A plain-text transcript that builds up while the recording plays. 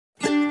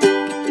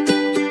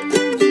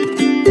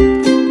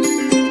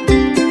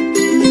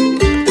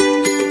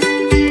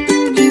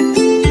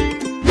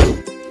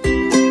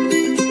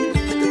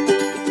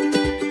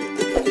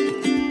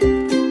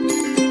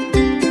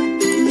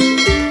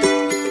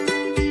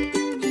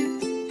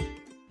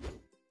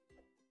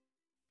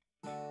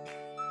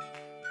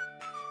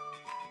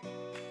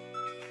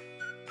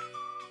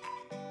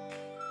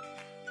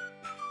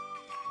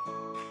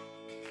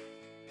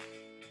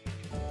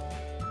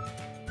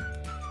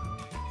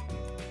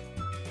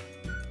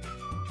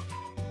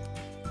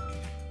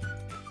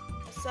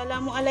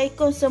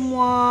Assalamualaikum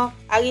semua.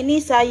 Hari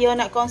ni saya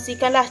nak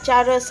kongsikanlah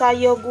cara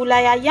saya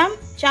gulai ayam,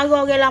 cara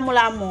orang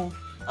lama-lama.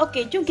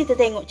 Okey, jom kita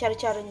tengok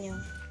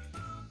cara-caranya.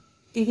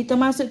 Okey, kita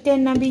masukkan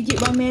 6 biji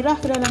bawang merah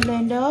ke dalam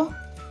blender.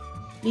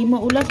 5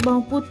 ulas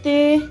bawang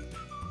putih,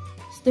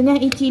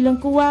 setengah inci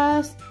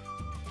lengkuas,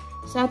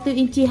 1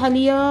 inci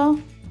halia,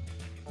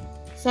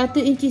 1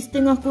 inci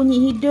setengah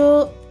kunyit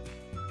hidup.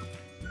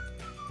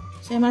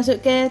 Saya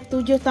masukkan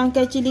 7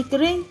 tangkai cili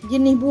kering,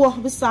 jenis buah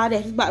besar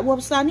deh. Sebab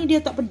buah besar ni dia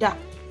tak pedas.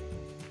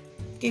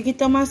 Okey,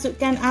 kita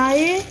masukkan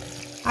air.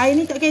 Air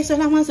ni tak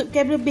kisahlah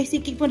masukkan lebih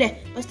sikit pun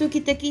deh. Lepas tu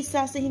kita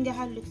kisar sehingga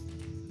halus.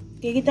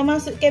 Okey, kita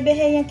masukkan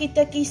bahan yang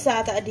kita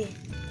kisar tadi.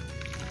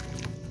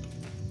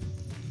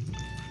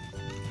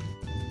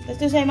 Lepas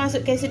tu saya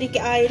masukkan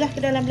sedikit air lah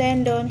ke dalam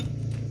blender ni.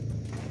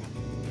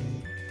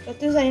 Lepas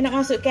tu saya nak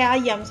masukkan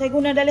ayam. Saya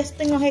guna dalam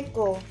setengah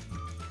ekor.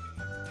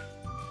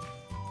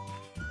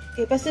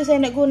 Okay, lepas tu saya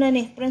nak guna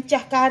ni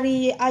perencah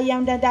kari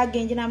ayam dan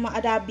daging jenama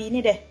adabi ni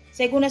deh.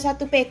 Saya guna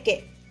 1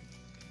 paket.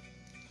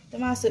 Kita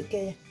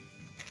masukkan.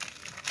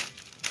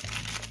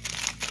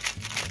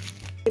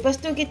 Lepas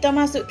tu kita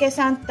masukkan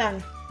santan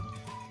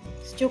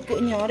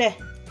secukupnya deh.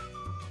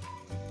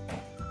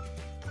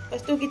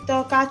 Lepas tu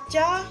kita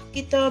kacau,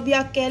 kita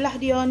biarkanlah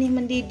dia ni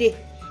mendidih.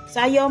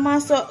 Saya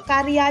masuk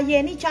kari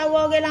ayam ni cara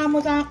orang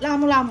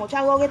lama-lama,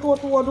 cara orang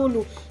tua-tua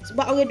dulu.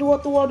 Sebab orang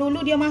tua-tua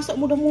dulu dia masak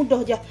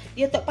mudah-mudah je.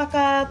 Dia tak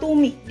pakai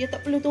tumis, dia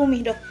tak perlu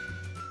tumis dah.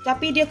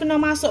 Tapi dia kena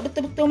masak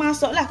betul-betul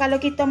masak lah. Kalau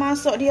kita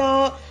masak dia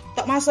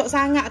tak masak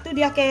sangat tu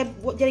dia akan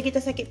buat jadi kita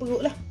sakit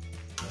perut lah.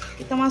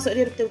 Kita masak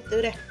dia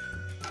betul-betul dah.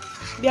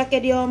 Biarkan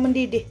dia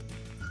mendidih.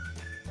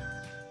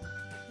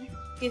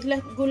 Okay,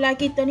 setelah gulai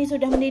kita ni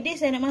sudah mendidih,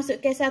 saya nak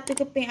masukkan 1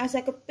 keping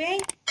asam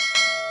keping.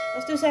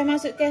 Lepas tu saya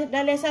masukkan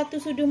dalam 1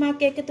 sudu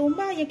makan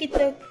ketumbar yang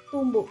kita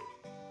tumbuk.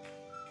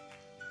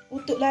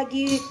 Untuk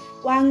lagi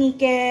wangi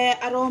ke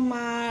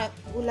aroma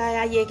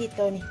gulai ayam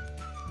kita ni.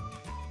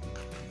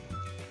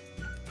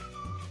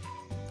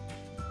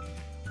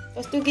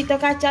 Lepas tu kita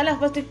kacau lah.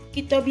 Lepas tu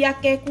kita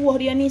biarkan kuah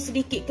dia ni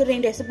sedikit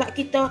kering dia. Sebab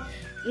kita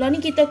lah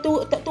ni kita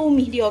tak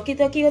tumis dia.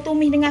 Kita kira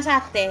tumis dengan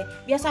sate.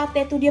 Biar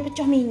sate tu dia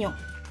pecah minyak.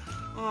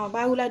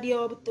 Barulah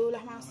dia betul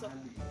lah masak.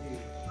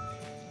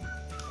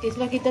 Okay,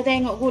 setelah kita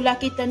tengok gula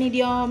kita ni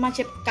dia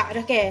macam pekat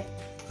dah ke.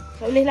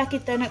 Tak bolehlah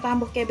kita nak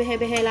tambahkan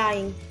bahan-bahan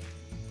lain.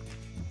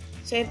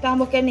 Saya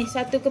tambahkan ni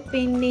 1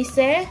 keping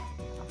nise.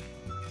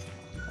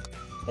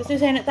 Lepas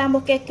tu saya nak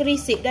tambahkan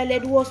kerisik dalam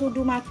 2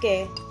 sudu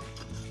makan.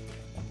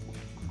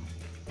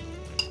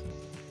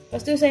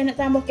 Lepas tu saya nak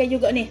tambahkan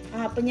juga ni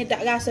penyedap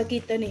rasa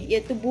kita ni,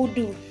 iaitu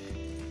budu.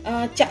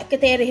 Cak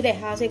keterih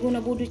deh. Saya guna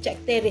budu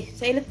cak keterih.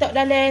 Saya letak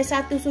dalam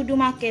 1 sudu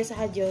makan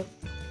sahaja.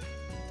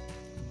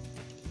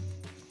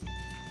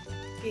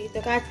 Okay,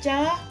 kita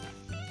kacau.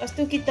 Lepas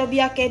tu kita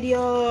biarkan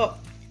dia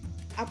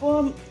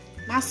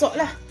masak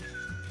lah.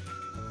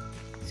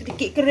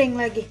 Sedikit kering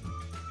lagi.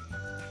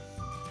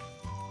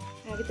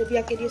 Kita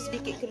biarkan dia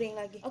sedikit kering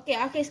lagi. Okey,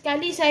 akhir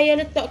sekali saya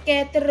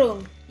letakkan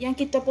terung yang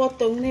kita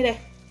potong ni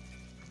dah.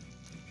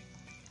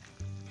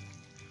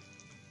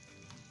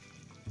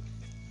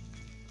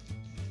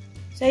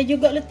 Saya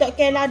juga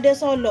letakkan lada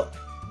solok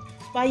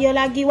supaya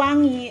lagi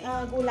wangi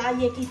gulai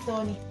ayam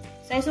kita ni.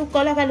 Saya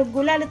sukalah kalau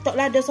gula letak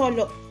lada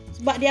solok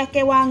sebab dia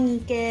akan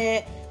wangi ke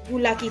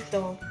gula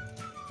kita.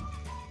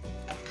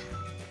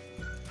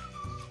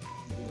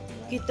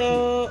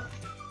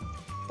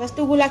 Lepas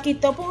tu gula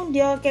kita pun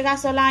dia akan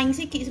rasa lain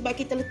sikit sebab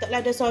kita letak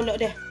lada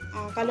solok dah.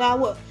 Kalau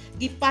awak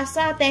di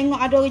pasar tengok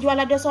ada orang jual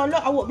lada solok,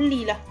 awak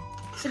belilah.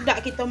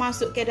 Sedap kita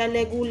masuk ke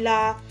dalam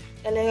gula,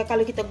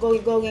 kalau kita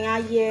goreng-goreng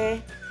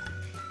ayam.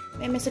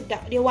 Memang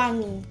sedap, dia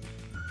wangi.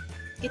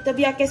 Kita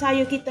biarkan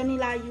sayur kita ni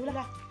layu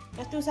lah.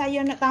 Lepas tu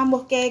saya nak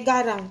tambah ke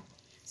garam.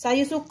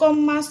 Saya suka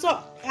masak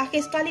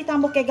akhir sekali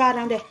tambah ke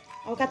garam deh.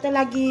 Awak kata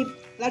lagi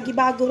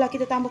bagus lah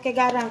kita tambah ke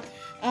garam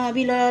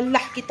bila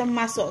lah kita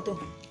masak tu.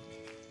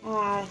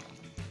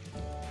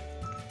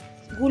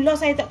 Gula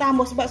saya tak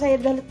tambah sebab saya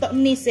dah letak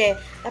nise.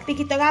 Tapi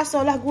kita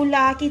rasalah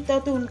gula kita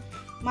tu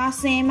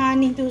masin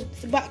manis tu.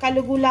 Sebab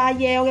kalau gula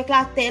ayam orang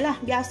Kelantan lah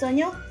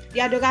biasanya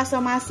dia ada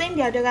rasa masin,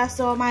 dia ada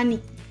rasa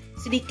manis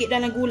sedikit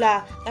dalam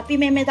gula. Tapi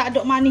memang tak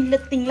ada manis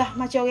leting lah.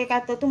 Macam orang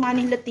kata tu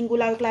manis leting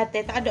gula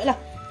Kelantan. Tak ada lah.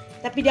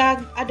 Tapi dia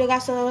ada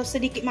rasa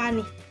sedikit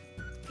manis.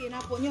 Okay,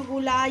 nampaknya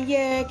gula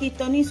ayam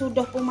kita ni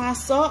sudah pun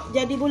masak.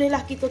 Jadi bolehlah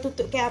kita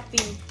tutup ke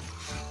api.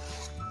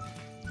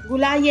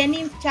 Gula ayam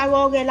ni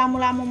cara orang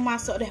lama-lama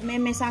masak dah.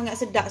 Memang sangat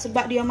sedap.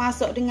 Sebab dia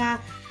masak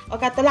dengan orang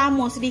kata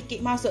lama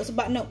sedikit masak.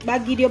 Sebab nak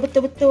bagi dia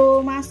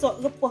betul-betul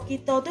masak rempah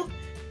kita tu.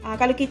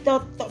 Kalau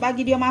kita tak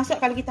bagi dia masak,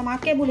 kalau kita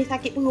makan boleh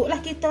sakit perut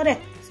lah kita dah.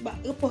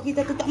 Sebab rempah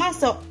kita tu tak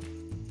masak.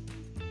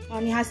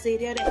 Ni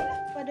hasil dia dah.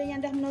 Kepada yang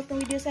dah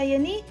menonton video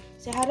saya ni,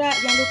 saya harap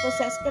jangan lupa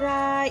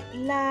subscribe,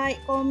 like,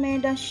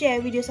 komen dan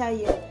share video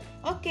saya.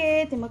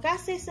 Okey, terima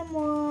kasih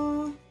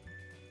semua.